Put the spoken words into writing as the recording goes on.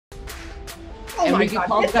and we can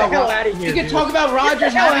talk about we can talk about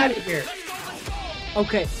Rodgers out of here.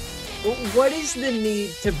 Okay, what is the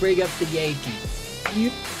need to bring up the Yankees?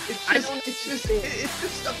 It's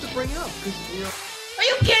just stuff to bring up because you know. Are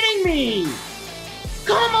you kidding me?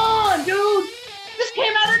 Come on, dude! This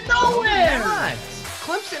came out of nowhere. Not.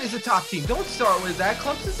 Clemson is a top team. Don't start with that.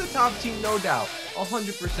 Clemson's a top team, no doubt,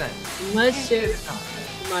 100%. Unless they're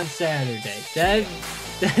on Saturday,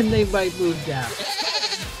 then they might move down.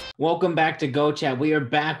 Welcome back to Go Chat. We are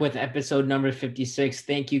back with episode number 56.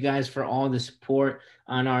 Thank you guys for all the support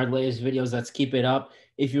on our latest videos. Let's keep it up.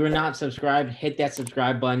 If you are not subscribed, hit that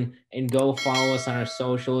subscribe button and go follow us on our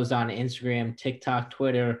socials on Instagram, TikTok,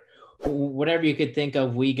 Twitter, whatever you could think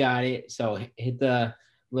of. We got it. So hit the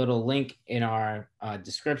little link in our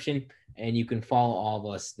description and you can follow all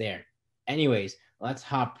of us there. Anyways, let's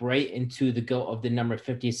hop right into the go of the number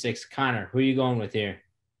 56. Connor, who are you going with here?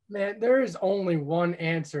 Man, there is only one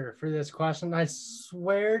answer for this question. I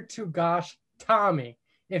swear to gosh, Tommy,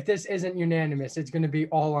 if this isn't unanimous, it's going to be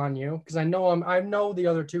all on you because I know the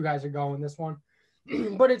other two guys are going this one.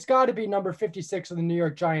 But it's got to be number 56 of the New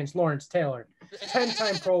York Giants, Lawrence Taylor.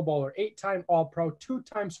 10-time Pro Bowler, 8-time All-Pro,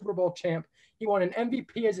 2-time Super Bowl champ. He won an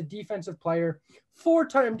MVP as a defensive player,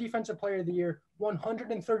 4-time Defensive Player of the Year,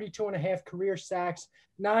 132.5 career sacks,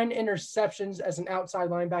 9 interceptions as an outside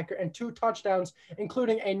linebacker, and 2 touchdowns,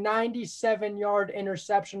 including a 97-yard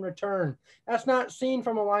interception return. That's not seen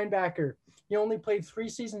from a linebacker. He only played 3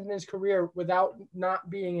 seasons in his career without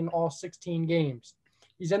not being in all 16 games.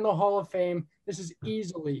 He's in the Hall of Fame. This is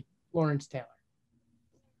easily Lawrence Taylor.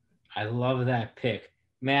 I love that pick.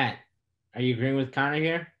 Matt, are you agreeing with Connor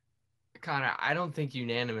here? Connor, I don't think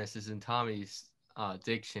unanimous is in Tommy's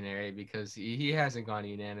dictionary because he hasn't gone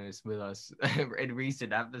unanimous with us in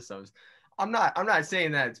recent episodes. I'm not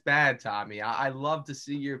saying that it's bad, Tommy. I love to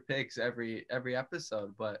see your picks every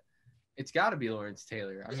episode, but it's got to be Lawrence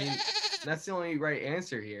Taylor. I mean, that's the only right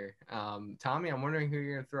answer here. Tommy, I'm wondering who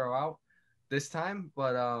you're going to throw out this time,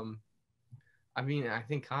 but I mean, I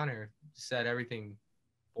think Connor said everything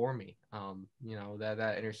for me. You know,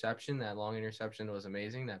 that interception, that long interception was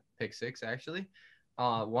amazing. That pick 6, actually.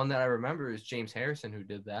 One that I remember is James Harrison, who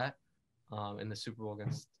did that in the Super Bowl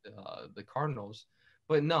against the Cardinals.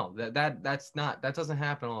 But no, that doesn't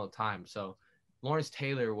happen all the time. So Lawrence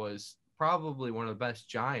Taylor was probably one of the best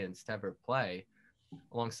Giants to ever play,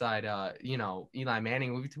 alongside Eli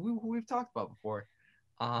Manning, who we've talked about before.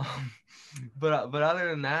 But other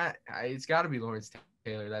than that, it's got to be Lawrence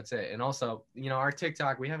Taylor. That's it. And also, our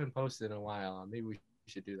TikTok, we haven't posted in a while. Maybe we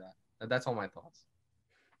should do that. That's all my thoughts.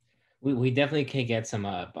 We definitely can get some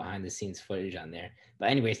behind the scenes footage on there. But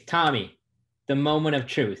anyways, Tommy, the moment of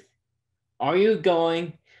truth. Are you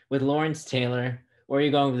going with Lawrence Taylor or are you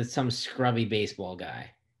going with some scrubby baseball guy?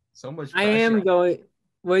 So much pressure. I am going.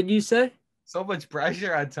 What did you say? So much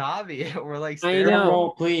pressure on Tommy. We're like, I know.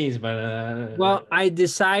 Roll, please, but well, I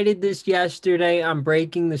decided this yesterday. I'm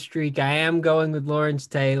breaking the streak. I am going with Lawrence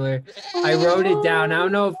Taylor. I wrote it down. I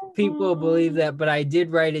don't know if people believe that, but I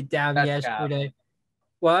did write it down yesterday. Cap.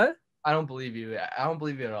 What? I don't believe you. I don't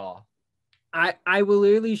believe you at all. I will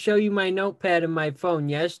literally show you my notepad and my phone.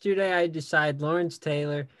 Yesterday, I decided Lawrence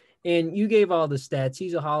Taylor, and you gave all the stats.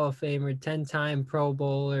 He's a Hall of Famer, 10-time Pro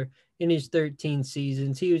Bowler in his 13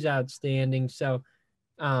 seasons. He was outstanding. So,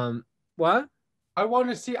 what? I want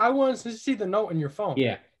to see the note in your phone.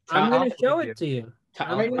 Yeah. I'm going to show it to you.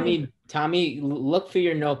 Tommy, look for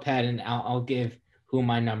your notepad, and I'll give who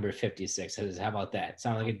my number 56 is. How about that?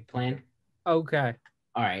 Sound like a plan? Okay.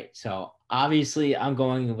 All right. So, obviously, I'm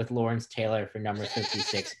going with Lawrence Taylor for number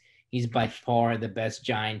 56. He's by far the best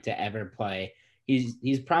Giant to ever play.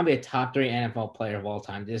 He's probably a top 3 NFL player of all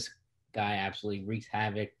time. This guy absolutely wreaks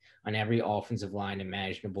havoc on every offensive line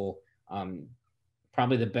imaginable.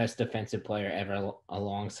 Probably the best defensive player ever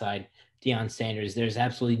alongside Deion Sanders. There's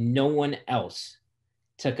absolutely no one else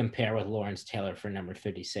to compare with Lawrence Taylor for number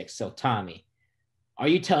 56. So, Tommy, are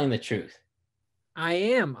you telling the truth? I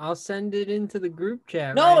am. I'll send it into the group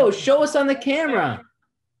chat. No, right? show us on the camera.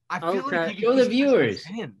 I feel like show the viewers.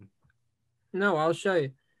 No, I'll show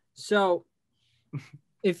you. So,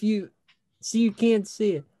 if you see, you can't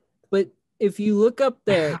see it, but if you look up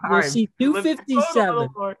there, you'll see 257.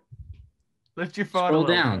 Lift your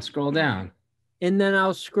phone. Scroll down. And then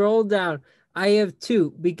I'll scroll down. I have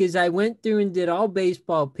 2 because I went through and did all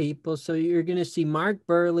baseball people. So you're going to see Mark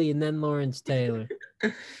Burley and then Lawrence Taylor.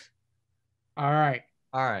 All right.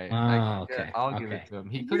 Oh, okay. I'll give it to him.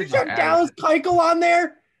 He could have Dallas Keuchel on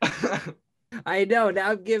there. I know.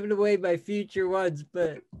 Now I'm giving away my future ones,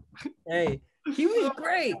 but hey, he was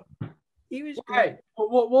great. He was great. Right.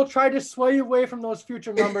 We'll try to sway away from those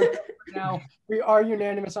future numbers. Now, we are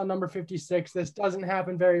unanimous on number 56. This doesn't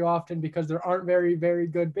happen very often because there aren't very, very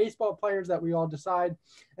good baseball players that we all decide.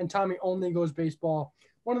 And Tommy only goes baseball.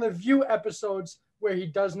 One of the few episodes where he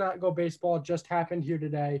does not go baseball just happened here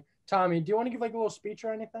today. Tommy, do you want to give like a little speech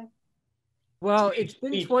or anything? Well, it's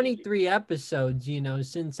been 23 episodes,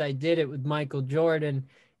 since I did it with Michael Jordan.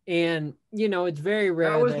 And, it's very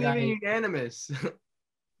rare that wasn't even unanimous.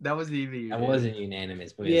 That wasn't even unanimous. That wasn't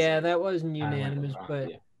unanimous. Yeah, that wasn't unanimous.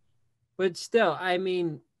 But still, I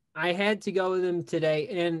mean, I had to go with him today.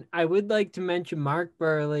 And I would like to mention Mark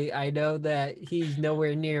Burley. I know that he's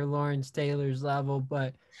nowhere near Lawrence Taylor's level,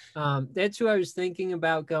 but that's who I was thinking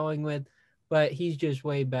about going with. But he's just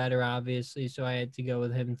way better, obviously. So I had to go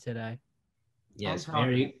with him today. Yes, I'm proud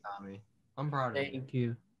of you, Tommy. I'm proud of you. Thank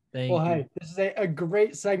you. Hey, this is a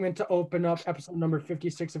great segment to open up episode number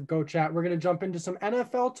 56 of Go Chat. We're going to jump into some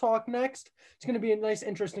NFL talk next. It's going to be a nice,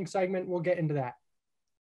 interesting segment. We'll get into that.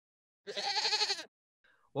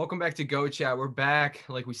 Welcome back to Go Chat. We're back.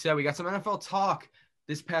 Like we said, we got some NFL talk.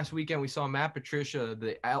 This past weekend, we saw Matt Patricia,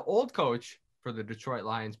 the old coach for the Detroit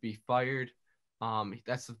Lions, be fired.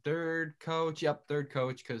 That's the third coach. Yep, third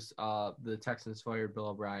coach because the Texans fired Bill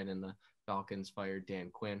O'Brien and the Falcons fired Dan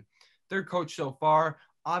Quinn. Third coach so far.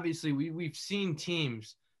 Obviously, we've seen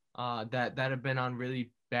teams that have been on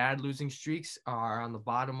really bad losing streaks are on the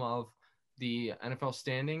bottom of the NFL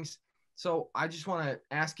standings. So I just want to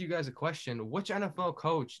ask you guys a question. Which NFL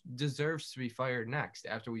coach deserves to be fired next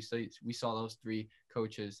after we saw those three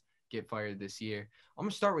coaches get fired this year? I'm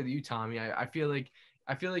going to start with you, Tommy. I feel like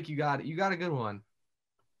you got a good one.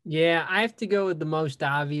 Yeah, I have to go with the most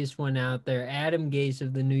obvious one out there, Adam Gase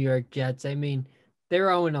of the New York Jets. I mean, they're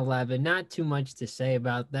 0-11. Not too much to say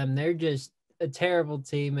about them. They're just a terrible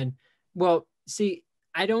team. And, well, see,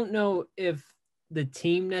 I don't know if the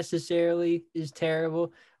team necessarily is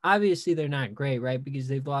terrible. Obviously, they're not great, right, because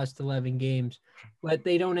they've lost 11 games. But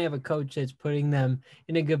they don't have a coach that's putting them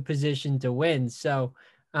in a good position to win. So,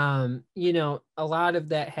 a lot of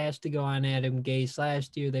that has to go on Adam Gase.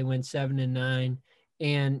 Last year, they went 7-9.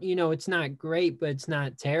 And, it's not great, but it's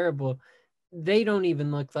not terrible. They don't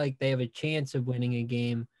even look like they have a chance of winning a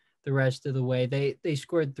game the rest of the way. They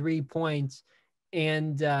scored 3 points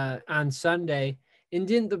and on Sunday. And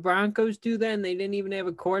didn't the Broncos do that? And they didn't even have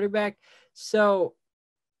a quarterback. So,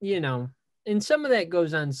 and some of that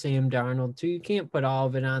goes on Sam Darnold too. You can't put all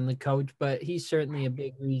of it on the coach, but he's certainly a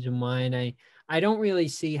big reason why. And I don't really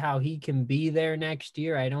see how he can be there next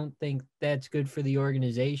year. I don't think that's good for the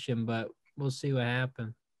organization, but we'll see what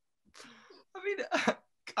happens. I mean,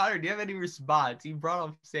 Connor, do you have any response? You brought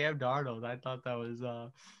up Sam Darnold. I thought that was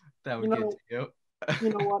that would get to you. You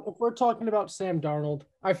know what? If we're talking about Sam Darnold,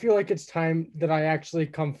 I feel like it's time that I actually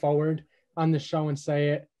come forward on the show and say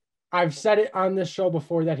it. I've said it on this show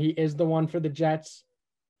before that he is the one for the Jets.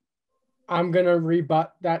 I'm going to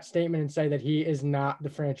rebut that statement and say that he is not the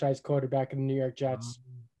franchise quarterback of the New York Jets.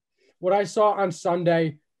 What I saw on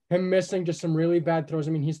Sunday, him missing just some really bad throws.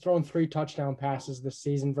 I mean, he's thrown 3 touchdown passes this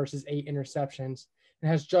season versus 8 interceptions and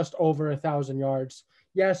has just over 1,000 yards.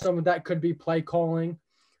 Yeah, some of that could be play calling,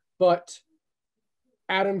 but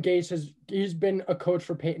Adam Gase he's been a coach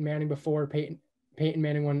for Peyton Manning before. Peyton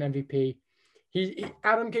Manning won an MVP.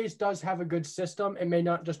 Adam Gase does have a good system. It may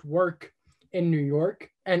not just work in New York.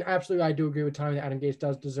 And absolutely, I do agree with Tommy that Adam Gase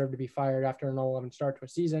does deserve to be fired after an 0-11 start to a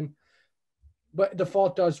season. But the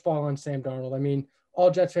fault does fall on Sam Darnold. I mean,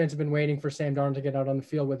 all Jets fans have been waiting for Sam Darnold to get out on the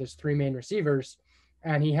field with his 3 main receivers.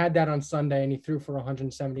 And he had that on Sunday, and he threw for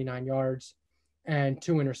 179 yards and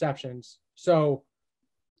 2 interceptions. So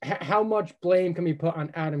how much blame can be put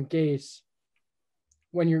on Adam Gase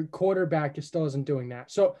when your quarterback still isn't doing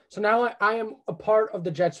that? So now I am a part of the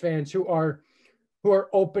Jets fans who are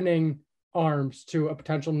opening arms to a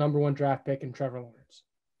potential number 1 draft pick in Trevor Lawrence.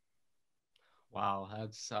 Wow,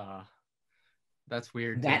 that's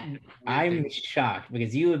weird. I'm shocked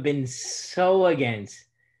because you have been so against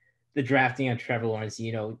the drafting of Trevor Lawrence.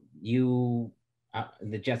 The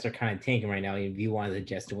Jets are kind of tanking right now. You wanted the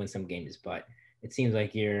Jets to win some games, but it seems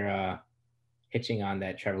like you're hitching on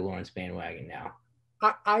that Trevor Lawrence bandwagon now.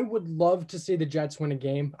 I would love to see the Jets win a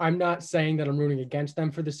game. I'm not saying that I'm rooting against them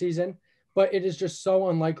for the season, but it is just so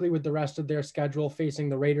unlikely with the rest of their schedule, facing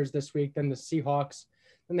the Raiders this week, then the Seahawks,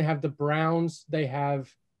 then they have the Browns, they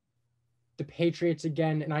have the Patriots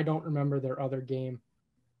again, and I don't remember their other game,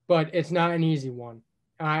 but it's not an easy one.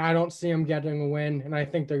 I don't see them getting a win, and I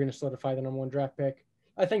think they're going to solidify the number 1 draft pick.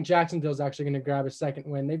 I think Jacksonville's actually going to grab a second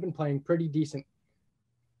win. They've been playing pretty decent.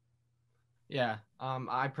 Yeah,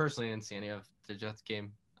 I personally didn't see any of the Jets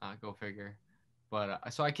game. Go figure.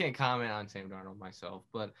 But so I can't comment on Sam Darnold myself.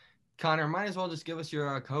 But Connor, might as well just give us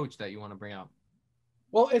your coach that you want to bring up.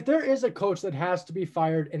 Well, if there is a coach that has to be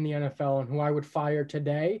fired in the NFL and who I would fire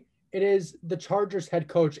today, it is the Chargers head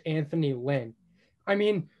coach, Anthony Lynn. I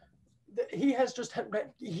mean, he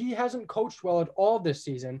hasn't coached well at all this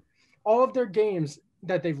season. All of their games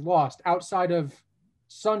that they've lost outside of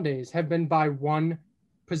Sundays have been by one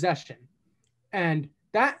possession. And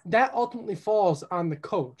that ultimately falls on the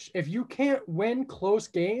coach. If you can't win close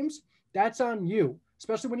games, that's on you,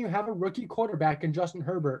 especially when you have a rookie quarterback in Justin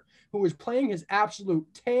Herbert, who is playing his absolute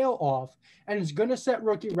tail off and is going to set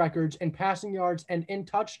rookie records in passing yards and in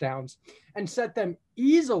touchdowns and set them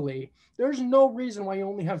easily. There's no reason why you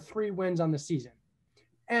only have 3 wins on the season.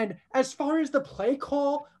 And as far as the play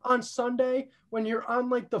call on Sunday, when you're on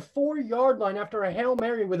like the 4-yard line after a Hail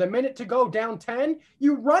Mary with a minute to go down 10,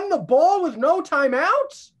 you run the ball with no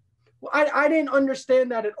timeouts? Well, I didn't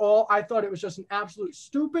understand that at all. I thought it was just an absolute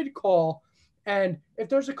stupid call. And if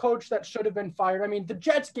there's a coach that should have been fired, I mean, the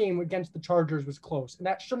Jets game against the Chargers was close, and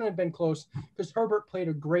that shouldn't have been close because Herbert played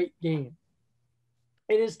a great game.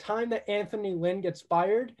 It is time that Anthony Lynn gets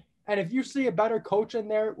fired. And if you see a better coach in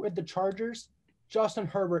there with the Chargers, Justin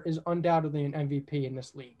Herbert is undoubtedly an MVP in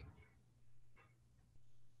this league.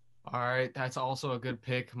 All right, that's also a good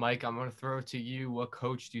pick. Mike, I'm going to throw it to you. What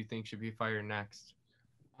coach do you think should be fired next?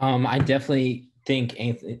 I definitely think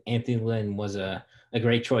Anthony Lynn was a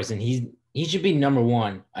great choice, and he should be number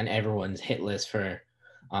 1 on everyone's hit list for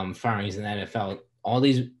firings in the NFL. All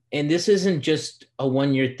these, and this isn't just a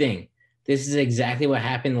 1-year thing. This is exactly what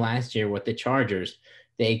happened last year with the Chargers.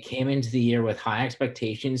 They came into the year with high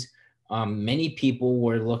expectations. Many people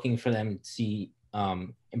were looking for them to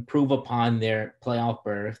improve upon their playoff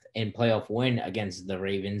berth and playoff win against the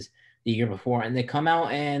Ravens the year before, and they come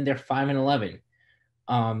out and they're 5-11.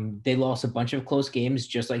 They lost a bunch of close games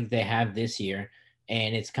just like they have this year,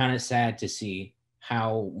 and it's kind of sad to see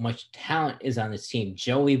how much talent is on this team.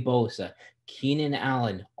 Joey Bosa, Keenan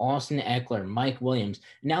Allen, Austin Eckler, Mike Williams.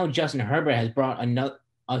 Now Justin Herbert has brought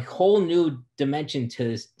a whole new dimension to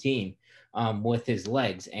this team with his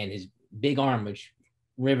legs and his big arm, which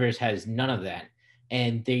Rivers has none of that,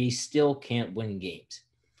 and they still can't win games.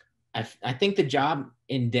 I think the job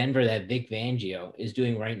in Denver that Vic Fangio is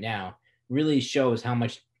doing right now really shows how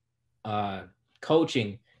much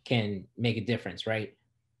coaching can make a difference, right?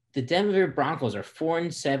 The Denver Broncos are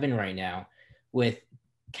 4-7 right now with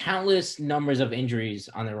countless numbers of injuries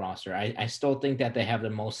on their roster. I still think that they have the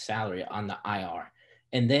most salary on the IR,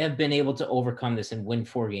 and they have been able to overcome this and win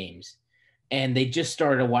 4 games. And they just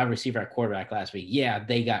started a wide receiver at quarterback last week. Yeah,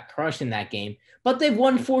 they got crushed in that game, but they've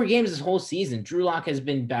won 4 games this whole season. Drew Lock has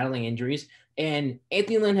been battling injuries, and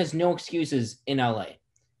Anthony Lynn has no excuses in LA.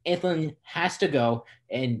 Anthony Lynn has to go,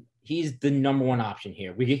 and he's the number 1 option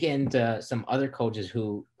here. We could get into some other coaches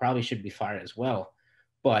who probably should be fired as well.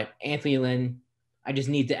 But Anthony Lynn, I just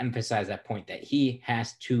need to emphasize that point that he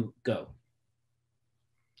has to go.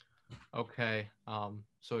 Okay.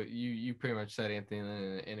 So you pretty much said Anthony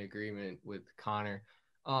Lynn in agreement with Connor.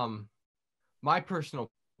 My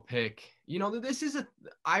personal pick, this is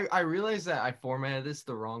I realized that I formatted this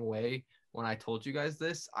the wrong way when I told you guys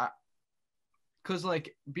this. Because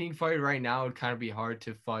like being fired right now would kind of be hard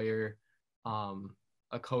to fire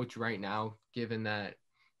a coach right now, given that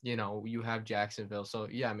you have Jacksonville. So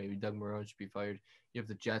yeah, maybe Doug Marrone should be fired. You have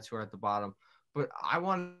the Jets who are at the bottom. But I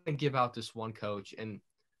want to give out this one coach, and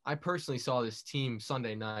I personally saw this team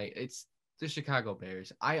Sunday night. It's the Chicago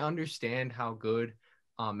Bears. I understand how good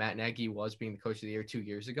Matt Nagy was being the coach of the year 2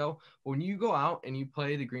 years ago. But when you go out and you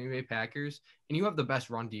play the Green Bay Packers and you have the best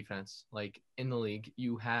run defense like in the league,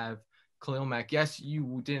 you have Khalil Mack. Yes,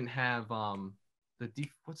 you didn't have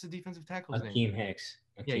what's the defensive tackle's name? Akeem Hicks.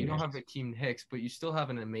 Yeah, you don't have Akeem Hicks, but you still have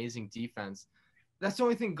an amazing defense. That's the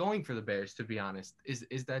only thing going for the Bears, to be honest,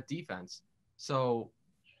 is that defense. So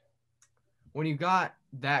when you got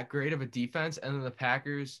that great of a defense, and then the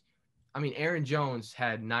Packers, I mean, Aaron Jones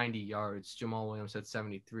had 90 yards, Jamal Williams had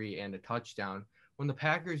 73 and a touchdown. When the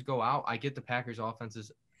Packers go out, I get the Packers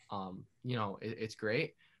offenses, it's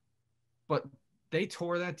great, but they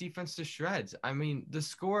tore that defense to shreds. I mean, the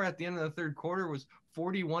score at the end of the third quarter was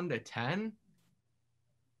 41-10.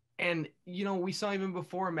 And, we saw even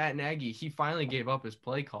before Matt Nagy, he finally gave up his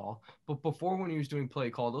play call. But before, when he was doing play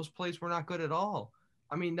call, those plays were not good at all.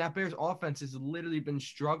 I mean, that Bears offense has literally been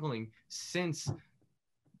struggling since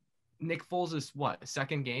Nick Foles'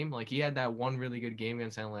 second game? Like, he had that one really good game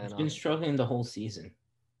against Atlanta. He's been struggling the whole season.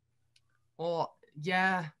 Well,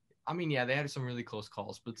 yeah. I mean, yeah, they had some really close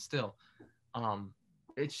calls, but still.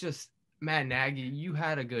 It's just, Matt Nagy, you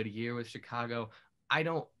had a good year with Chicago.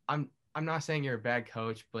 I'm not saying you're a bad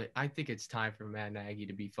coach, but I think it's time for Matt Nagy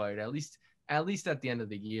to be fired, at least at least at the end of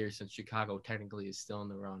the year, since Chicago technically is still in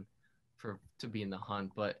the run to be in the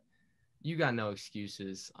hunt. But you got no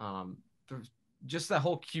excuses. Just that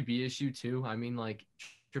whole QB issue too. I mean, like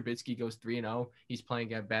Trubisky goes 3-0. He's playing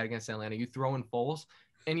bad against Atlanta. You throw in Foles,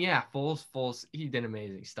 and yeah, Foles, he did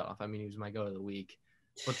amazing stuff. I mean, he was my go of the week.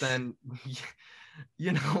 But then,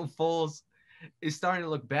 Foles is starting to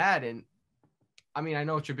look bad. And I mean, I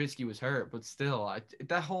know Trubisky was hurt, but still,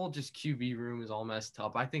 that whole just QB room is all messed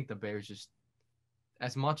up. I think the Bears just,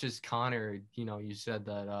 as much as Connor, you said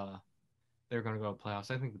that they're going to go to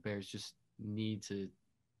playoffs. I think the Bears just need to,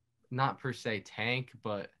 not per se tank,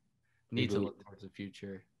 but need to look towards the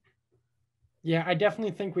future. Yeah, I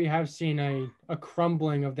definitely think we have seen a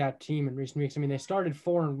crumbling of that team in recent weeks. I mean, they started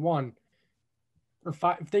 4-1, or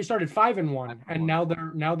 5. They started 5-1, and now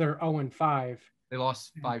they're 0-5. They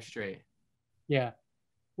lost 5 straight. Yeah,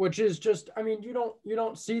 which is just, I mean, you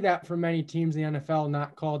don't see that from many teams in the NFL,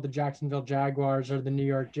 not called the Jacksonville Jaguars or the New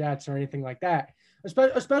York Jets or anything like that.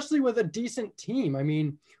 Especially with a decent team. I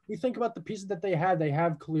mean, we think about the pieces that they had. They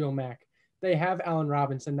have Khalil Mack, they have Allen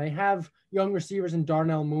Robinson, they have young receivers in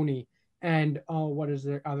Darnell Mooney, and what is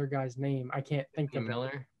the other guy's name? I can't think of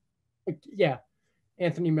Miller. Yeah,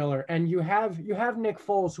 Anthony Miller. And you have Nick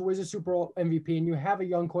Foles, who is a Super Bowl MVP, and you have a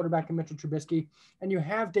young quarterback in Mitchell Trubisky, and you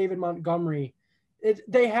have David Montgomery.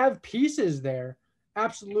 They have pieces there.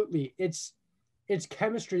 Absolutely. It's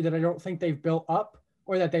chemistry that I don't think they've built up,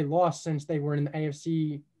 or that they lost since they were in the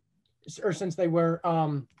AFC, or since they were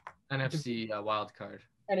NFC wild card.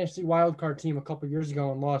 NFC wild card team a couple years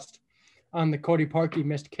ago and lost on the Cody Parkey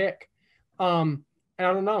missed kick. And I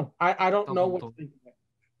don't know. I don't know what to think of it.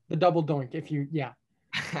 The double doink.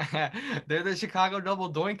 They're the Chicago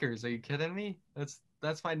double doinkers. Are you kidding me?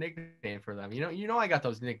 That's my nickname for them. I got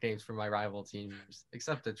those nicknames for my rival teams,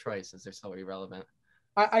 except Detroit, since they're so irrelevant.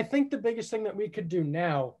 I think the biggest thing that we could do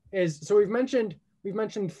now is, so we've mentioned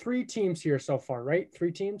 3 teams here so far, right?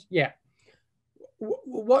 3 teams? Yeah.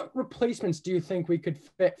 What replacements do you think we could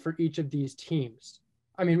fit for each of these teams?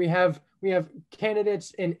 I mean, we have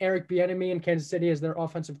candidates in Eric Bieniemy in Kansas City as their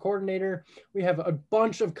offensive coordinator. We have a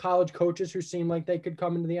bunch of college coaches who seem like they could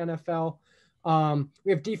come into the NFL.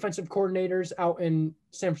 We have defensive coordinators out in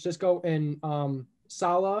San Francisco and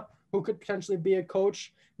Saleh, who could potentially be a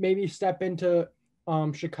coach, maybe step into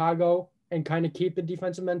Chicago and kind of keep the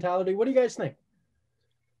defensive mentality. What do you guys think?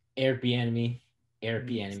 Eric Bieniemy.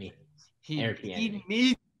 He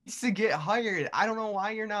needs to get hired. I don't know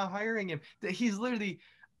why you're not hiring him. He's literally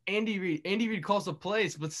Andy Reid. Andy Reid calls the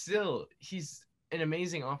plays, but still, he's an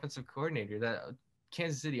amazing offensive coordinator. That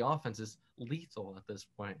Kansas City offense is lethal at this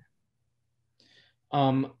point.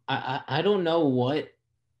 I don't know what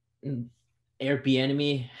Eric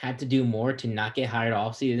Bieniemy had to do more to not get hired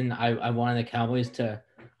off season. I wanted the Cowboys to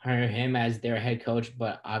hire him as their head coach,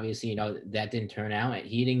 but obviously, that didn't turn out.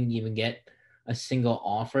 He didn't even get a single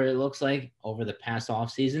offer, it looks like, over the past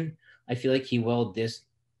off season. I feel like he will this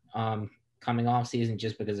coming off season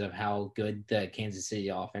just because of how good the Kansas City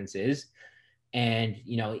offense is. And,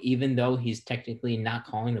 even though he's technically not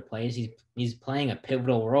calling the plays, he's playing a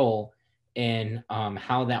pivotal role in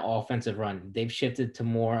how that offensive run. They've shifted to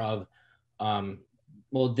more of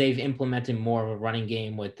they've implemented more of a running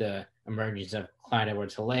game with the emergence of Clyde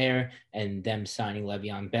Edwards-Helaire and them signing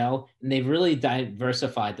Le'Veon Bell. And they've really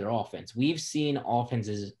diversified their offense. We've seen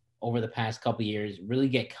offenses over the past couple of years really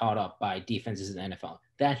get caught up by defenses in the NFL.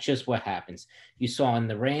 That's just what happens. You saw in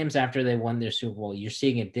the Rams after they won their Super Bowl. You're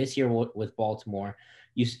seeing it this year with Baltimore.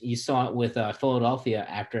 You saw it with Philadelphia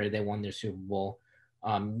after they won their Super Bowl.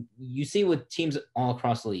 You see with teams all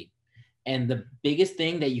across the league. And the biggest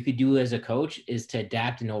thing that you could do as a coach is to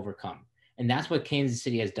adapt and overcome. And that's what Kansas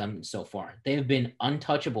City has done so far. They've been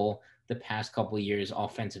untouchable the past couple of years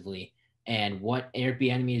offensively. And what Eric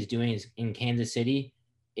Bieniemy is doing in Kansas City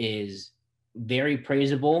is very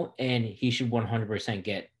praisable, and he should 100%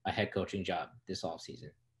 get a head coaching job this offseason.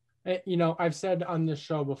 I've said on this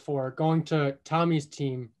show before, going to Tommy's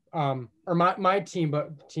team, or my team,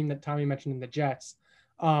 but the team that Tommy mentioned in the Jets,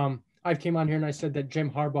 I came on here and I said that Jim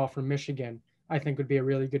Harbaugh from Michigan, I think, would be a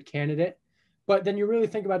really good candidate. But then you really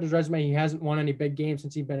think about his resume, he hasn't won any big games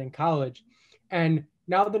since he's been in college. And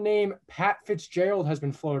now the name Pat Fitzgerald has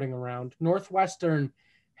been floating around, Northwestern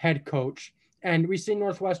head coach. And we see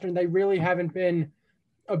Northwestern, they really haven't been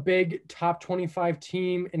a big top 25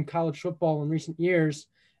 team in college football in recent years.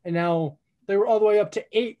 And now they were all the way up to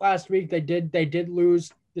 8 last week. They did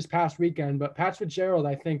lose this past weekend. But Pat Fitzgerald,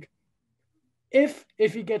 I think, if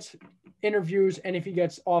he gets interviews and if he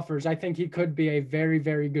gets offers, I think he could be a very,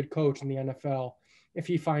 very good coach in the NFL. if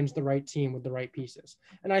he finds the right team with the right pieces.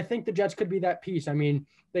 And I think the Jets could be that piece. I mean,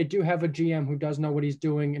 they do have a GM who does know what he's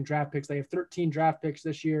doing in draft picks. They have 13 draft picks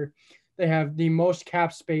this year. They have the most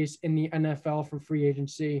cap space in the NFL for free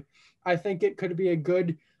agency. I think it could be a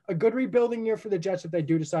good rebuilding year for the Jets if they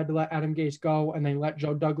do decide to let Adam Gase go and they let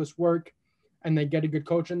Joe Douglas work and they get a good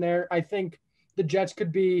coach in there. I think the Jets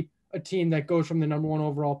could be a team that goes from the number 1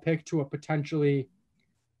 overall pick to a potentially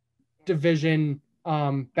division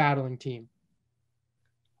battling team.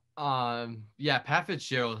 Yeah, Pat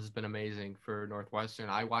Fitzgerald has been amazing for Northwestern.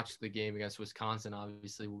 I watched the game against Wisconsin.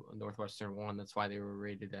 Obviously, Northwestern won. That's why they were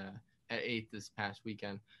rated at 8th this past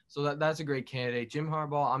weekend. So that's a great candidate. Jim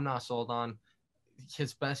Harbaugh, I'm not sold on.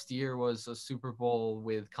 His best year was a Super Bowl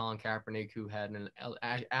with Colin Kaepernick, who had an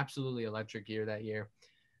absolutely electric year that year.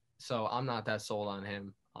 So I'm not that sold on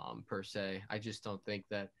him per se. I just don't think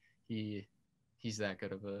that he's that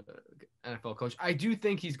good of a NFL coach. I do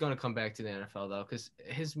think he's going to come back to the NFL, though, because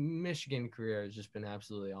his Michigan career has just been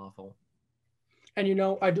absolutely awful. And,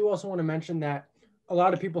 I do also want to mention that a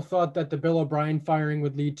lot of people thought that the Bill O'Brien firing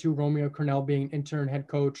would lead to Romeo Crennel being intern head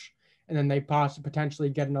coach, and then they potentially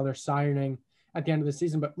get another signing at the end of the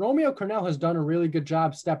season. But Romeo Crennel has done a really good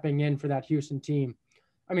job stepping in for that Houston team.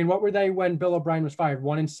 I mean, what were they when Bill O'Brien was fired?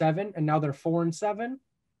 1-7, and now they're 4-7.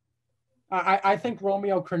 I think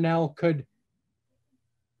Romeo Crennel could.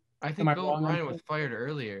 I think Bill O'Brien was fired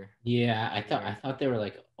earlier. Yeah, I thought they were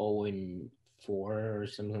like 0-4 or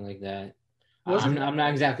something like that. I'm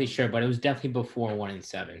not exactly sure, but it was definitely before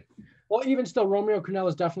 1-7. Well, even still, Romeo Crennel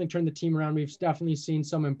has definitely turned the team around. We've definitely seen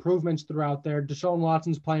some improvements throughout there. Deshaun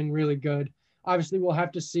Watson's playing really good. Obviously, we'll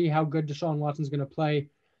have to see how good Deshaun Watson's going to play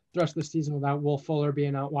the rest of the season without Will Fuller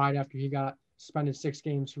being out wide after he got suspended 6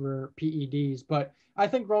 games for PEDs. But I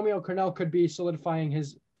think Romeo Crennel could be solidifying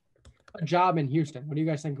his job in Houston. What do you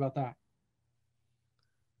guys think about that?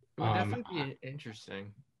 It would definitely be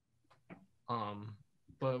interesting.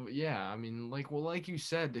 But yeah, I mean, like you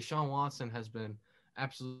said, Deshaun Watson has been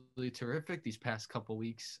absolutely terrific these past couple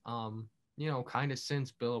weeks. Kind of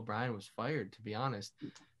since Bill O'Brien was fired, to be honest.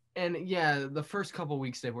 And yeah, the first couple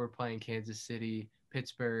weeks they were playing Kansas City,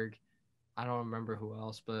 Pittsburgh. I don't remember who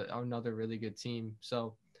else, but another really good team.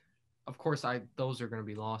 So, of course, those are going to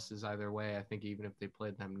be losses either way. I think even if they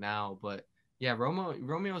played them now, but yeah,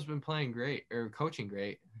 Romeo's been playing great or coaching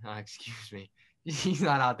great. Excuse me, he's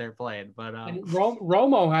not out there playing, but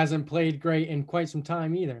Romo hasn't played great in quite some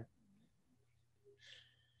time either.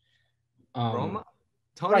 Tony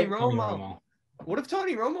Romo. What if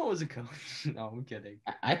Tony Romo was a coach? No, I'm kidding.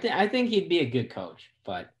 I think he'd be a good coach,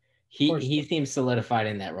 but he seems solidified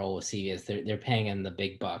in that role with CBS. They're paying him the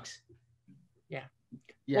big bucks.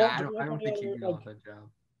 Yeah, well, I don't think he'd get off that job.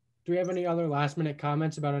 Do we have any other last minute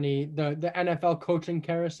comments about the NFL coaching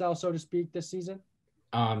carousel, so to speak, this season?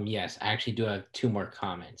 Yes, I actually do have 2 more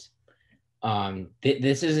comments.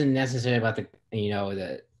 This isn't necessarily about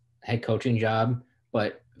the head coaching job,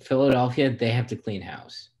 but Philadelphia, they have to clean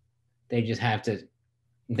house. They just have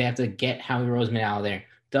to get Howie Roseman out of there.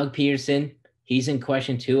 Doug Peterson, he's in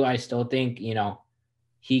question too. I still think,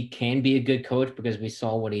 he can be a good coach because we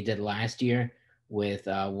saw what he did last year with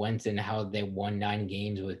Wentz and how they won 9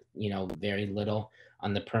 games with, very little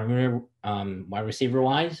on the perimeter wide receiver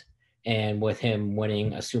wise, and with him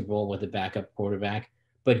winning a Super Bowl with a backup quarterback.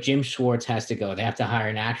 But Jim Schwartz has to go. They have to hire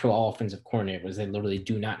an actual offensive coordinator because they literally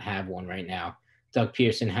do not have one right now. Doug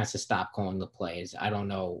Pearson has to stop calling the plays. I don't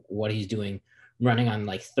know what he's doing running on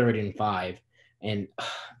 3rd and 5. And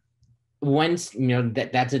Wentz,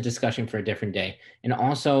 that's a discussion for a different day. And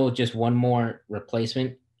also just one more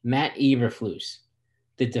replacement. Matt Eberflus,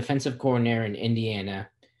 the defensive coordinator in Indiana,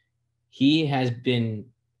 he has been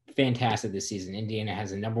fantastic this season. Indiana has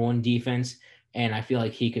the number 1 defense, and I feel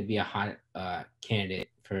like he could be a hot candidate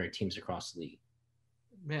for teams across the league.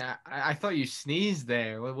 Man, I thought you sneezed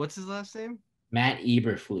there. What's his last name? Matt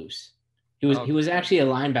Eberflus. He was actually a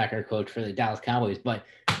linebacker coach for the Dallas Cowboys, but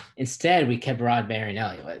instead we kept Rod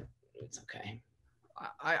Marinelli. But it's okay.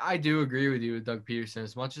 I do agree with you with Doug Peterson.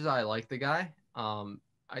 As much as I like the guy,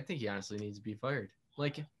 I think he honestly needs to be fired.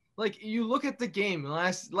 Like you look at the game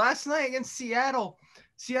last night against Seattle.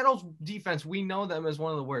 Seattle's defense, we know them as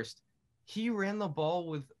one of the worst. He ran the ball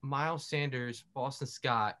with Miles Sanders, Boston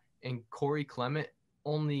Scott, and Corey Clement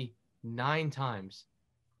only 9 times.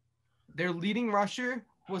 Their leading rusher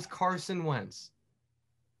was Carson Wentz.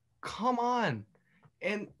 Come on.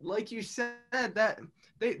 And like you said, that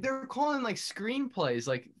they're calling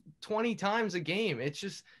screenplays 20 times a game.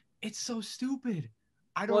 It's so stupid.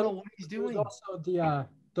 I don't know what he's doing. Also the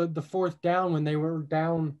 4th down when they were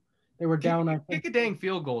down. They were down. I think kick a dang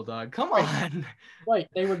field goal, dog. Come on. Right.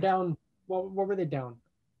 They were down. What were they down?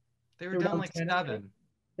 They were down like 10. 7.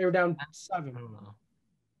 They were down I 7. don't know.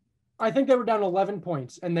 I think they were down 11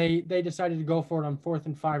 points, and they decided to go for it on 4th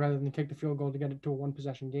and 5 rather than kick the field goal to get it to a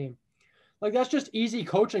 1-possession game. Like, that's just easy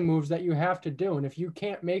coaching moves that you have to do. And if you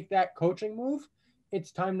can't make that coaching move,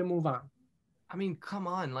 it's time to move on. I mean, come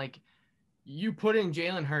on. Like, you put in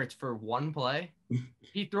Jalen Hurts for one play.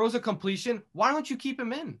 He throws a completion. Why don't you keep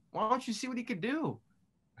him in? Why don't you see what he could do?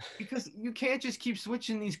 Because you can't just keep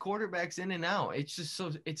switching these quarterbacks in and out. It's just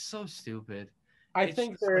it's so stupid. I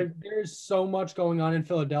think there's so much going on in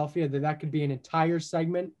Philadelphia that could be an entire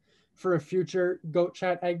segment for a future Goat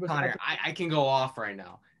Chat Egg. Connor, I can go off right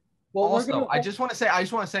now. Well, also, I just want to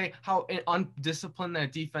say how undisciplined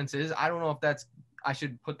that defense is. I don't know if I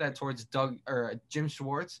should put that towards Doug or Jim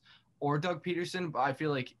Schwartz or Doug Peterson, but I feel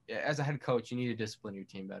like as a head coach, you need to discipline your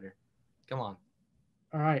team better. Come on.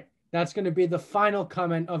 All right. That's going to be the final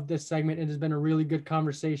comment of this segment. It has been a really good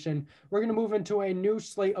conversation. We're going to move into a new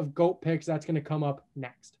slate of GOAT picks that's going to come up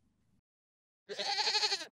next.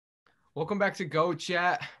 Welcome back to Goat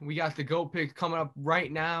Chat. We got the GOAT pick coming up right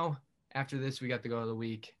now. After this, we got the Goat of the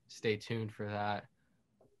Week. Stay tuned for that.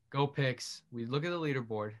 GOAT picks. We look at the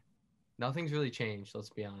leaderboard. Nothing's really changed, let's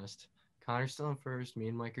be honest. Connor's still in first. Me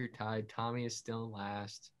and Mike are tied. Tommy is still in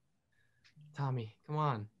last. Tommy, come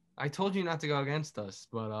on. I told you not to go against us,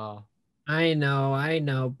 but I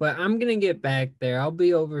know, but I'm gonna get back there. I'll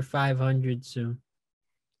be over 500 soon.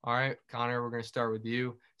 All right, Connor, we're gonna start with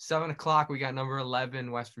you. 7:00, we got number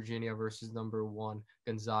 11 West Virginia versus number 1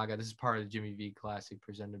 Gonzaga. This is part of the Jimmy V Classic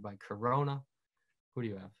presented by Corona. Who do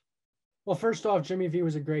you have? Well, first off, Jimmy V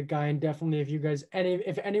was a great guy, and definitely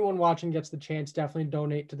if anyone watching gets the chance, definitely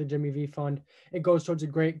donate to the Jimmy V Fund. It goes towards a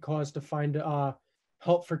great cause to find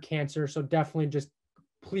help for cancer. So definitely just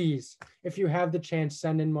please, if you have the chance,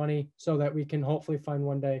 send in money so that we can hopefully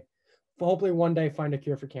one day find a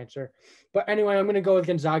cure for cancer. But anyway, I'm going to go with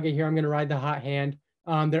Gonzaga here. I'm going to ride the hot hand.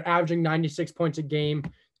 They're averaging 96 points a game.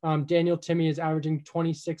 Daniel Timme is averaging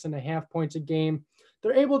 26.5 points a game.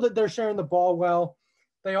 They're sharing the ball well.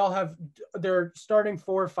 They all have they're starting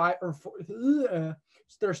 4 of the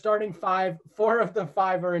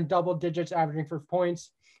 5 are in double digits averaging for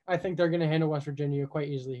points. I think they're going to handle West Virginia quite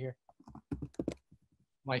easily here.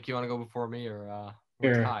 Mike, you want to go before me or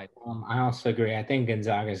Sure. tied? I also agree. I think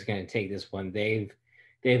Gonzaga is going to take this one. They've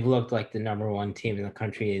looked like the number 1 team in the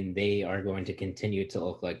country, and they are going to continue to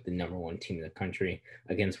look like the number 1 team in the country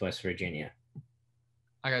against West Virginia.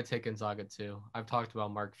 I gotta take Gonzaga too. I've talked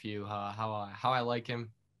about Mark Few, how I like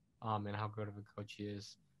him, and how good of a coach he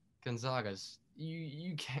is. Gonzaga's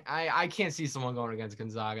you can't I can't see someone going against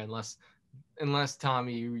Gonzaga unless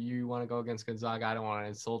Tommy you want to go against Gonzaga. I don't want to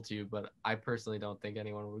insult you, but I personally don't think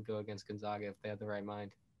anyone would go against Gonzaga if they had the right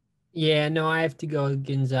mind. Yeah, no, I have to go with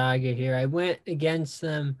Gonzaga here. I went against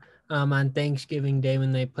them on Thanksgiving Day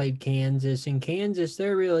when they played Kansas. And Kansas,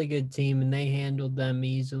 they're a really good team, and they handled them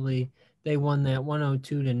easily. They won that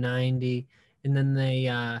 102-90, and then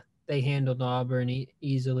they handled Auburn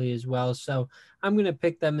easily as well. So I'm going to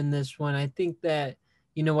pick them in this one. I think that,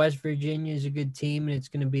 West Virginia is a good team, and it's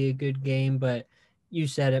going to be a good game. But you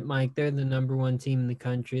said it, Mike. They're the number 1 team in the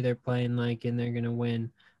country. They're playing and they're going to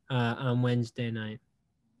win on Wednesday night.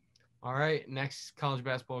 All right, next college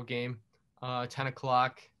basketball game,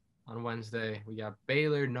 10:00 on Wednesday. We got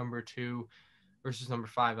Baylor, number 2, versus number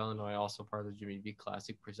 5 Illinois, also part of the Jimmy V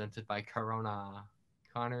Classic presented by Corona.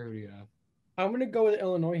 Connor, who do you have? I'm going to go with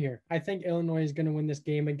Illinois here. I think Illinois is going to win this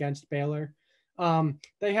game against Baylor.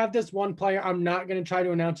 They have this one player. I'm not going to try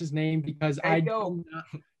to announce his name because I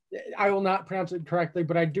will not pronounce it correctly,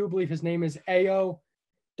 but I do believe his name is Ayo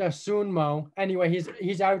Dosunmu. Anyway,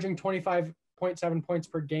 he's averaging 25.7 points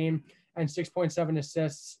per game and 6.7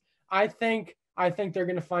 assists. I think they're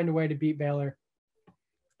going to find a way to beat Baylor.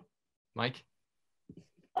 Mike?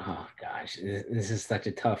 Oh gosh, this is such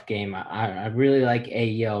a tough game. I really like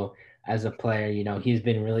Ayo as a player. He's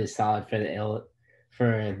been really solid for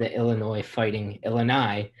the Illinois Fighting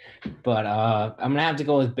Illini, but I'm gonna have to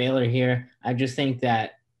go with Baylor here. I just think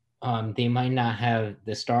that they might not have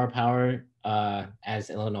the star power as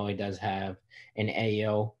Illinois does have in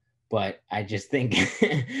Ayo, but I just think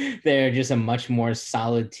they're just a much more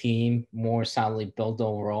solid team, more solidly built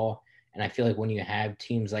overall. And I feel like when you have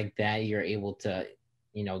teams like that, you're able to,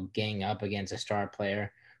 gang up against a star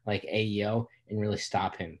player like Ayo and really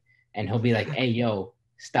stop him. And he'll be like, Ayo,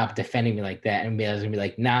 stop defending me like that. And Baylor's gonna be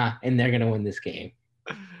like, nah, and they're gonna win this game.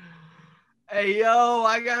 Ayo,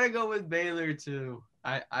 I gotta go with Baylor too.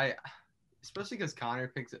 I especially because Connor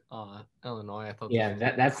picked Illinois. I thought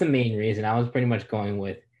that's the main reason. I was pretty much going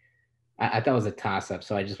with I thought it was a toss-up,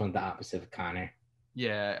 so I just went the opposite of Connor.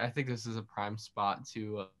 Yeah, I think this is a prime spot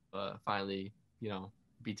to finally,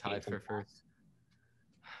 be tied for first.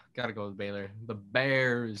 Gotta go with Baylor. The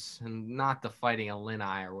Bears, and not the Fighting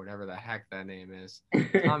Illini or whatever the heck that name is.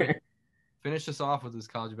 Tommy, finish us off with this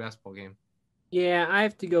college basketball game. Yeah, I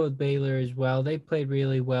have to go with Baylor as well. They played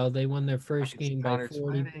really well. They won their first game by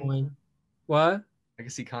 40 points. What? I can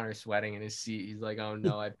see Connor sweating in his seat. He's like, "Oh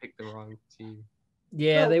no, I picked the wrong team."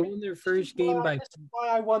 Yeah, they won their first game by. This is why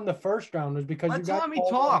I won the first round, was because Let Tommy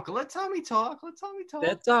talk. Let Tommy talk. Let Tommy talk.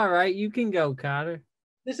 That's all right. You can go, Connor.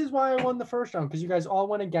 This is why I won the first round, because you guys all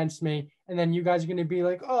went against me, and then you guys are going to be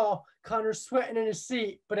like, "Oh, Connor's sweating in his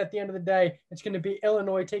seat," but at the end of the day, it's going to be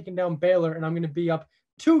Illinois taking down Baylor, and I'm going to be up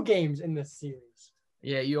 2 games in this series.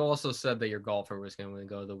 Yeah, you also said that your golfer was going to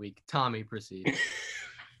go of the week. Tommy, proceed.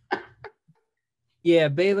 Yeah,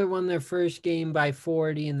 Baylor won their first game by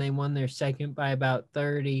 40, and they won their second by about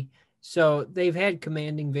 30. So they've had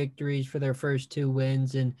commanding victories for their first 2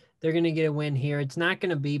 wins, and they're going to get a win here. It's not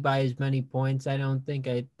going to be by as many points, I don't think.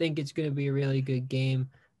 I think it's going to be a really good game,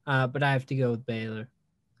 but I have to go with Baylor.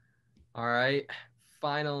 All right,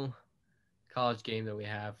 final college game that we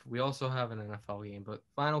have. We also have an NFL game, but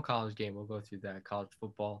final college game, we'll go through that. College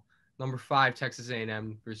football. Number 5, Texas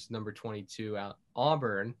A&M versus number 22,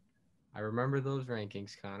 Auburn. I remember those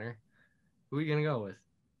rankings, Connor. Who are you going to go with?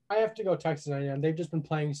 I have to go Texas A&M. They've just been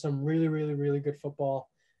playing some really, really, really good football.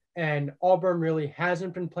 And Auburn really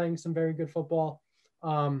hasn't been playing some very good football.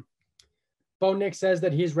 Bo Nix says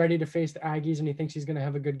that he's ready to face the Aggies and he thinks he's going to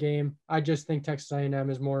have a good game. I just think Texas A&M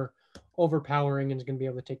is more overpowering and is going to be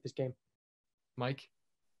able to take this game. Mike?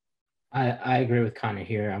 I agree with Connor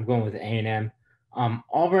here. I'm going with A&M.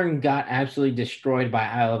 Auburn got absolutely destroyed by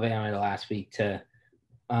Alabama last week to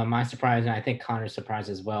my surprise, and I think Connor's surprised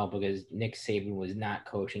as well, because Nick Saban was not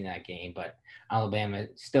coaching that game, but Alabama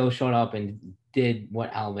still showed up and did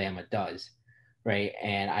what Alabama does, right?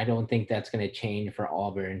 And I don't think that's going to change for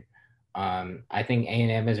Auburn. I think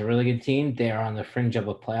A&M is a really good team. They are on the fringe of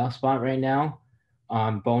a playoff spot right now.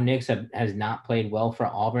 Bo Nix has not played well for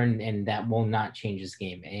Auburn, and that will not change this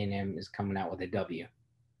game. A&M is coming out with a W.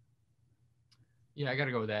 Yeah, I got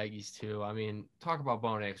to go with the Aggies too. I mean, talk about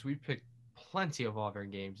Bo Nix. We picked plenty of Auburn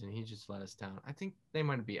games, and he just let us down. I think they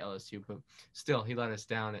might be LSU, but still, he let us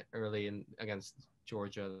down early against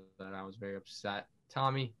Georgia. That I was very upset.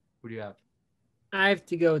 Tommy, who do you have? I have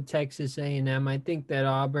to go Texas A&M. I think that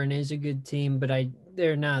Auburn is a good team, but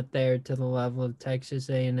they're not there to the level of Texas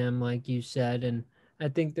A&M, like you said, and I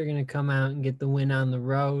think they're going to come out and get the win on the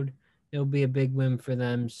road. It'll be a big win for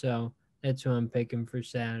them, so that's who I'm picking for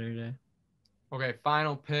Saturday. Okay,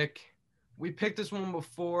 final pick. We picked this one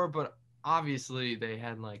before, but obviously they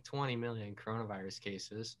had like 20 million coronavirus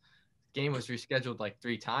cases. The game was rescheduled like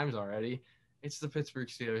 3 times already. It's the Pittsburgh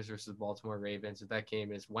Steelers versus the Baltimore Ravens. That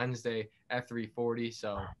game is Wednesday at 3:40.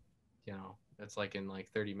 So, that's like in like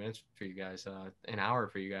 30 minutes for you guys, an hour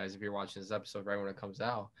for you guys if you're watching this episode right when it comes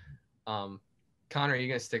out. Connor, are you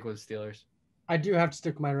going to stick with the Steelers? I do have to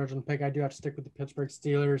stick with my original pick. I do have to stick with the Pittsburgh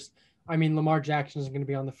Steelers. I mean, Lamar Jackson is going to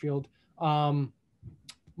be on the field.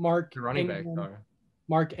 Mark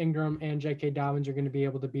Ingram and J.K. Dobbins are going to be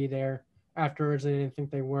able to be there. Afterwards, they didn't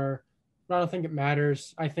think they were. But I don't think it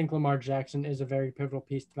matters. I think Lamar Jackson is a very pivotal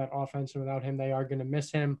piece to that offense, and without him, they are going to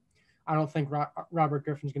miss him. I don't think Robert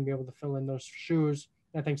Griffin's going to be able to fill in those shoes.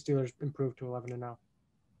 I think Steelers improved to 11-0.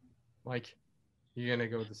 Mike, you're going to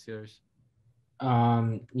go with the Steelers?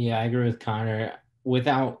 Yeah, I agree with Connor.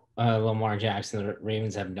 Without Lamar Jackson, the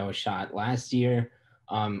Ravens have no shot. Last year,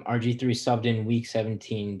 RG3 subbed in week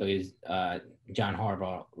 17 because John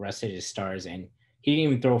Harbaugh rested his stars, and he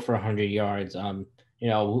didn't even throw for 100 yards.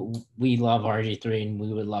 We love RG3 and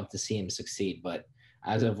we would love to see him succeed, but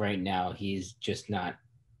as of right now, he's just not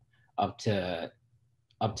up to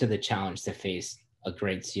the challenge to face a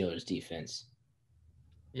great Steelers defense.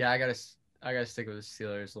 Yeah, I gotta stick with the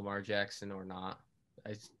Steelers, Lamar Jackson or not.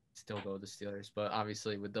 I still go with the Steelers, but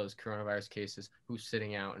obviously with those coronavirus cases, who's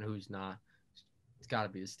sitting out and who's not, it's got to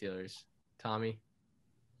be the Steelers. Tommy?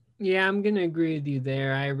 Yeah, I'm going to agree with you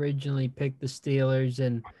there. I originally picked the Steelers,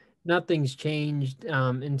 and nothing's changed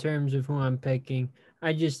in terms of who I'm picking.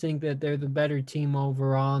 I just think that they're the better team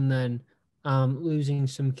overall, and then losing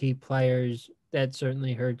some key players, that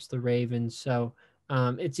certainly hurts the Ravens. So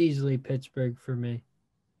it's easily Pittsburgh for me.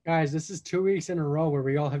 Guys, this is 2 weeks in a row where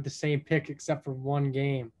we all have the same pick except for one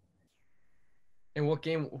game. And what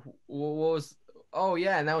game? What was? Oh,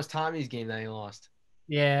 yeah, and that was Tommy's game that he lost.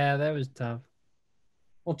 Yeah, that was tough.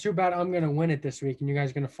 Well, too bad I'm going to win it this week, and you guys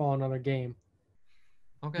are going to fall another game.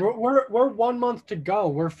 Okay. We're 1 month to go.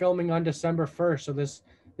 We're filming on December 1st, so this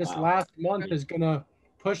last month is going to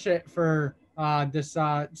push it for this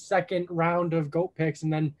second round of GOAT picks,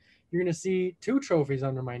 and then you're going to see 2 trophies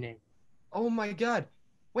under my name. Oh, my God.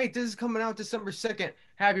 Wait, this is coming out December 2nd.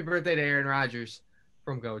 Happy birthday to Aaron Rodgers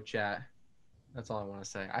from Go Chat. That's all I want to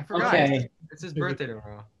say. I forgot. Okay. It's his birthday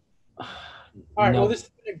tomorrow. All right. No. Well, this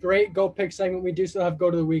has been a great Go Pick segment. We do still have Go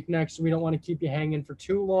to the Week next, so we don't want to keep you hanging for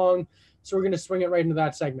too long. So we're going to swing it right into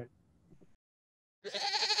that segment.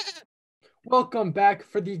 Welcome back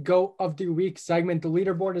for the Go of the Week segment. The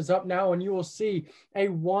leaderboard is up now, and you will see a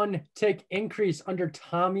 1-tick increase under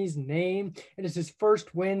Tommy's name. It is his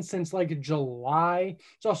first win since like July.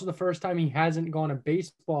 It's also the first time he hasn't gone a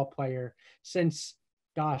baseball player since,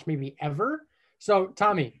 gosh, maybe ever. So,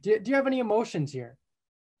 Tommy, do you have any emotions here?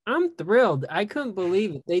 I'm thrilled. I couldn't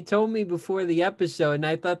believe it. They told me before the episode, and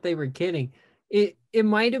I thought they were kidding. It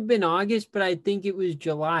might have been August, but I think it was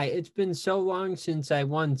July. It's been so long since I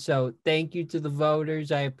won. So thank you to the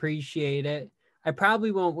voters. I appreciate it. I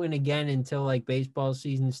probably won't win again until like baseball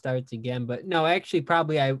season starts again. But no, actually,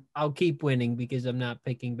 probably I'll keep winning because I'm not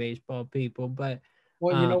picking baseball people. But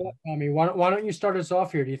Well, you know what, Tommy? Why don't you start us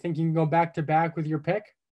off here? Do you think you can go back to back with your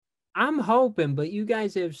pick? I'm hoping, but you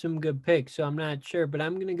guys have some good picks, so I'm not sure. But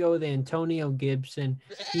I'm going to go with Antonio Gibson.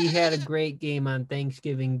 He had a great game on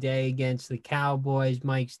Thanksgiving Day against the Cowboys,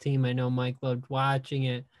 Mike's team. I know Mike loved watching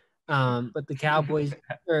it. But the Cowboys,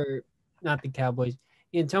 or not the Cowboys,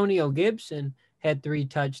 Antonio Gibson had 3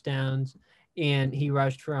 touchdowns, and he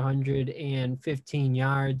rushed for 115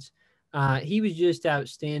 yards. He was just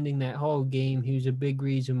outstanding that whole game. He was a big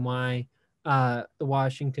reason why the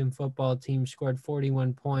Washington football team scored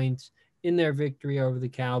 41 points in their victory over the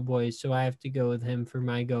Cowboys. So I have to go with him for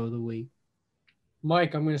my go of the week.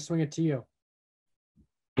 Mike, I'm going to swing it to you.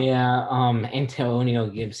 Yeah, Antonio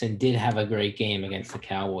Gibson did have a great game against the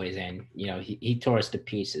Cowboys, and he tore us to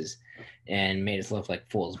pieces and made us look like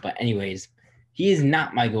fools. But anyways, he is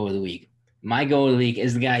not my go of the week. My go of the week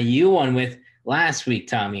is the guy you won with last week,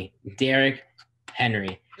 Tommy, Derrick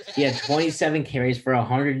Henry. He had 27 carries for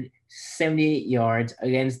 178 yards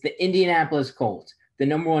against the Indianapolis Colts, the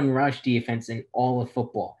number 1 rush defense in all of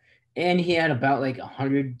football. And he had about like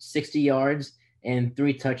 160 yards and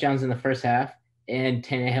 3 touchdowns in the first half. And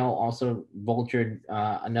Tannehill also vultured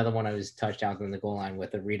another one of his touchdowns on the goal line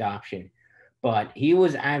with a read option. But he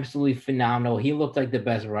was absolutely phenomenal. He looked like the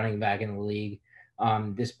best running back in the league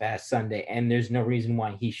this past Sunday. And there's no reason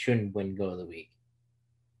why he shouldn't win go of the week.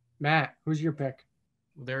 Matt, who's your pick?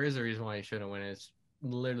 There is a reason why he shouldn't win. It's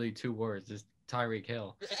literally 2 words. It's Tyreek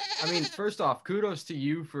Hill. I mean, first off, kudos to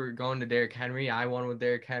you for going to Derrick Henry. I won with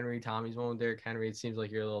Derrick Henry. Tommy's won with Derrick Henry. It seems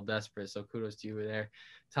like you're a little desperate, so kudos to you there.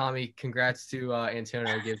 Tommy, congrats to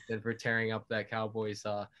Antonio Gibson for tearing up that Cowboys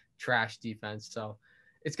trash defense. So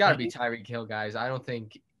it's got to be Tyreek Hill, guys. I don't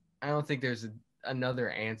think there's another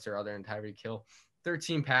answer other than Tyreek Hill.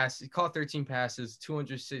 13 passes. He caught 13 passes,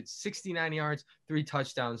 269 yards, 3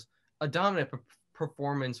 touchdowns. A dominant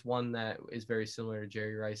performance, one that is very similar to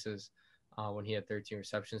Jerry Rice's when he had 13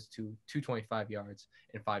 receptions, 225 yards,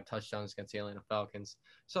 and 5 touchdowns against the Atlanta Falcons.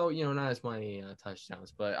 So, not as many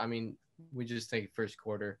touchdowns. But, I mean, we just take first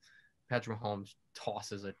quarter. Patrick Mahomes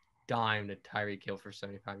tosses a dime to Tyreek Hill for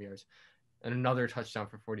 75 yards. And another touchdown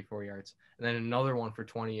for 44 yards. And then another one for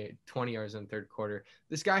 20 yards in the third quarter.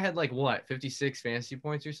 This guy had 56 fantasy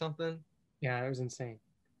points or something? Yeah, it was insane.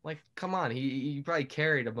 Come on. He probably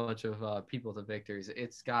carried a bunch of people to victories.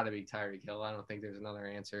 It's got to be Tyreek Hill. I don't think there's another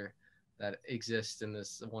answer that exists in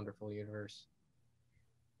this wonderful universe.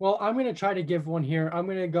 Well, I'm going to try to give one here. I'm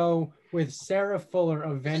going to go with Sarah Fuller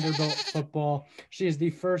of Vanderbilt football. She is the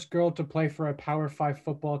first girl to play for a Power 5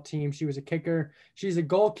 football team. She was a kicker. She's a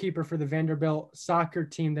goalkeeper for the Vanderbilt soccer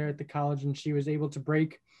team there at the college, and she was able to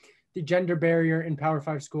break the gender barrier in Power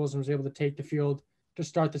 5 schools and was able to take the field to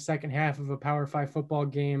start the second half of a Power 5 football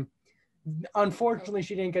game. Unfortunately,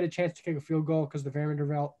 she didn't get a chance to kick a field goal because the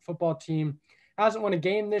Vanderbilt football team hasn't won a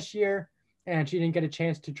game this year, and she didn't get a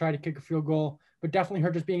chance to try to kick a field goal. But definitely her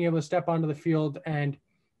just being able to step onto the field and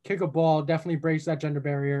kick a ball definitely breaks that gender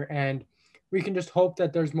barrier. And we can just hope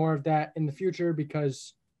that there's more of that in the future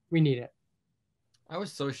because we need it. I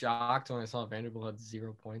was so shocked when I saw Vanderbilt had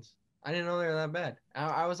 0 points. I didn't know they were that bad.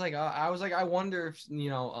 I was like, I wonder if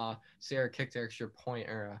Sarah kicked an extra point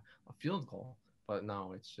or a field goal. But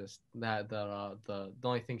no, it's just that the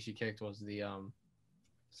only thing she kicked was the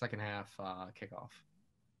second half kickoff.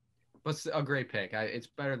 But it's a great pick. It's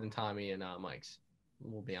better than Tommy and Mike's.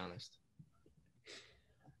 We'll be honest.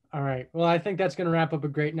 All right. Well, I think that's going to wrap up a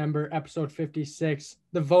great number, episode 56.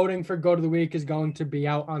 The voting for Go to the Week is going to be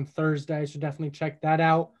out on Thursday, so definitely check that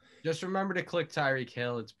out. Just remember to click Tyreek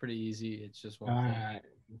Hill. It's pretty easy. It's just one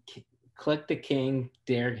thing. Click the king,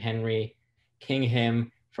 Derrick Henry, king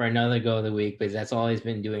him for another go of the week because that's all he's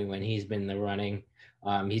been doing when he's been in the running.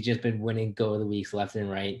 He's just been winning go of the weeks left and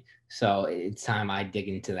right. So it's time I dig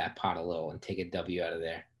into that pot a little and take a W out of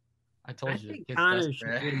there. I told I you. think It's Connor should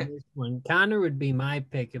desperate. win this one. Connor would be my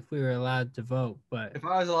pick if we were allowed to vote. But If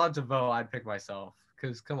I was allowed to vote, I'd pick myself.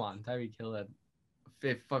 Because come on, Tyreek Hill had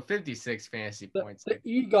 56 fantasy points. The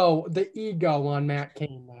ego on Matt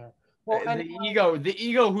Cain there. Well, The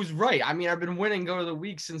ego. Who's right? I mean, I've been winning go of the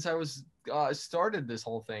week since I was started this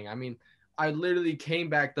whole thing. I mean, I literally came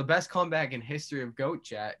back. The best comeback in history of Goat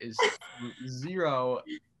Chat is 0.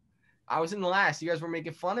 I was in the last. You guys were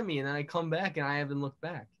making fun of me, and then I come back, and I haven't looked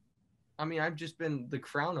back. I mean, I've just been the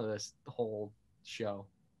crown of this whole show.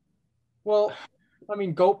 Well, I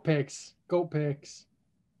mean, goat picks. Oh,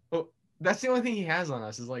 that's the only thing he has on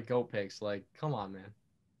us is like goat picks. Like, come on, man.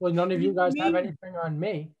 Well, none of you guys have anything on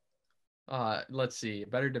me. Let's see.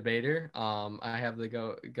 Better debater. I have the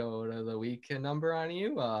go to the week number on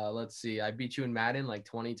you. Let's see. I beat you in Madden like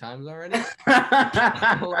 20 times already.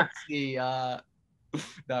 Let's see.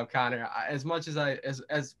 No, Connor. As much as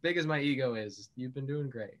as big as my ego is, you've been doing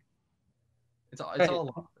great. It's all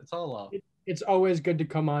love. It's all love. It's always good to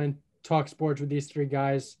come on and talk sports with these three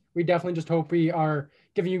guys. We definitely just hope we are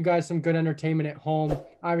giving you guys some good entertainment at home.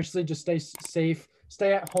 Obviously, just stay safe.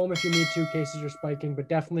 Stay at home if you need to. Cases are spiking, but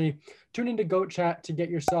definitely tune into Goat Chat to get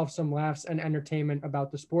yourself some laughs and entertainment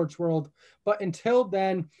about the sports world. But until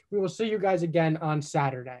then, we will see you guys again on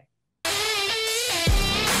Saturday.